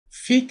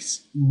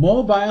Fix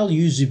mobile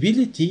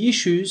usability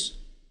issues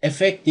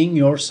affecting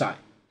your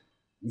site.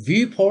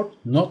 Viewport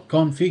not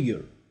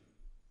configured.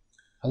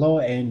 Hello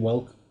and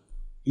welcome.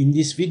 In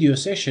this video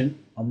session,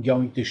 I'm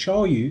going to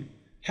show you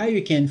how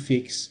you can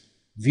fix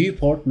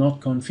Viewport not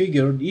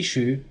configured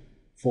issue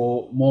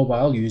for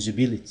mobile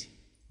usability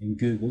in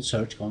Google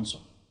Search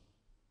Console.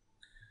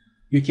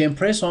 You can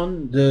press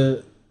on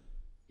the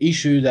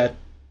issue that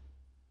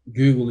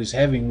Google is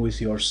having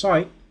with your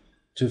site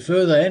to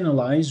further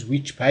analyze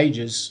which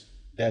pages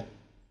that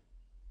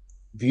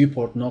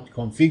Viewport not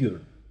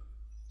configured.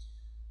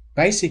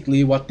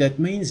 Basically what that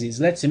means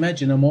is, let's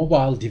imagine a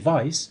mobile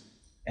device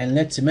and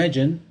let's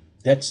imagine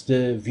that's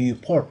the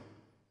Viewport.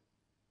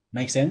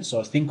 Make sense?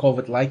 So think of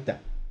it like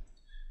that.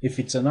 If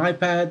it's an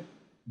iPad,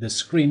 the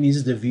screen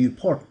is the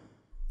Viewport.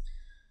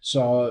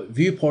 So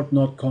Viewport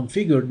not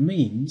configured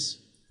means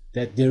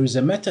that there is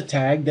a meta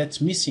tag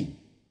that's missing.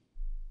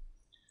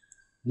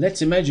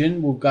 Let's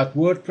imagine we've got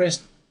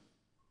WordPress.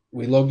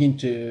 We log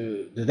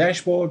into the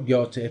dashboard,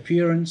 go to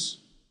Appearance,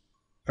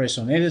 press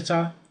on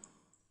Editor,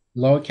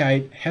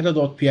 locate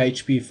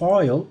header.php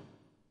file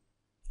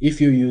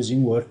if you're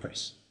using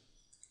WordPress.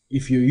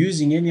 If you're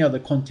using any other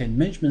content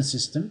management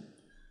system,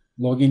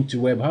 log into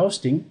web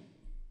hosting,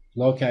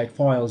 locate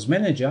Files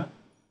Manager,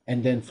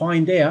 and then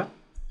find out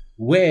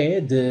where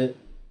the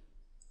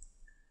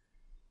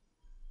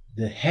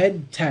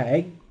head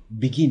tag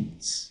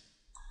begins,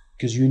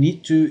 because you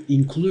need to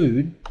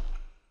include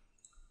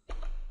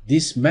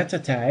this meta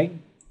tag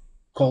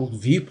called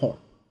Viewport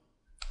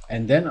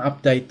and then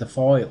update the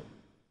file.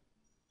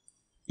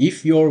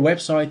 If your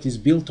website is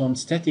built on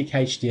static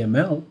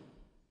HTML,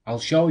 I'll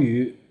show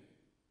you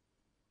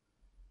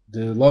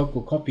the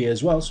local copy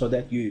as well so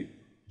that you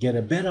get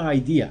a better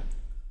idea.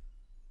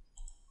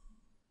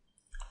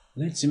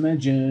 Let's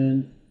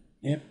imagine,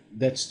 yep,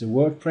 that's the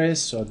WordPress.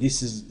 So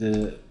this is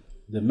the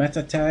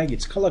meta tag.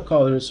 It's color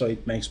coded so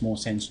it makes more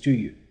sense to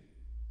you.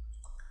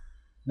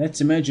 Let's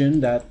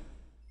imagine that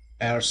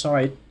our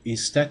site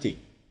is static.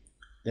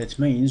 That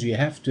means you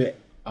have to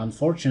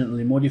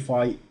unfortunately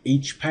modify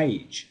each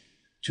page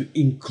to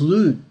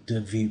include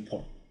the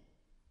viewport.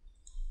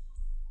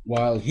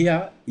 While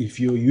here,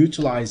 if you're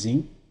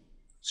utilizing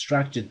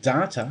structured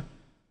data,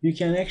 you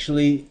can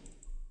actually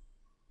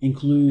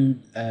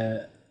include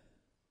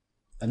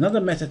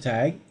another meta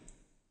tag,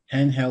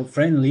 handheld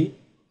friendly,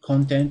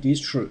 content is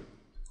true.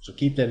 So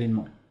keep that in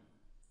mind.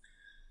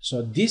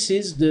 So this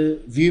is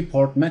the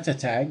viewport meta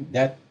tag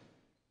that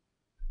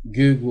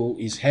Google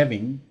is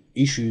having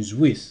issues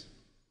with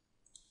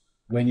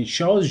when it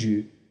shows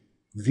you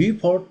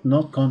viewport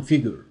not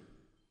configured.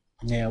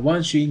 Now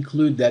once you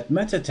include that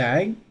meta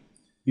tag,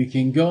 you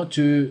can go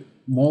to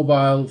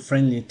mobile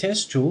friendly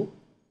test tool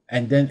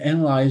and then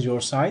analyze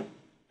your site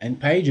and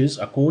pages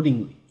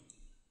accordingly.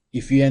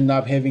 If you end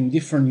up having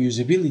different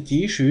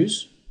usability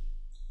issues,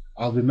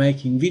 I'll be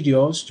making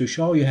videos to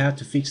show you how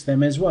to fix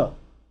them as well.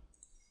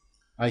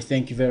 I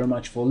thank you very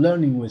much for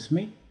learning with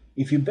me.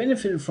 If you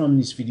benefited from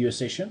this video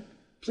session,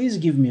 please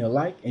give me a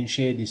like and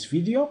share this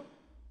video,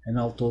 and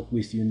I'll talk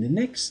with you in the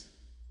next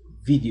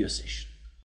video session.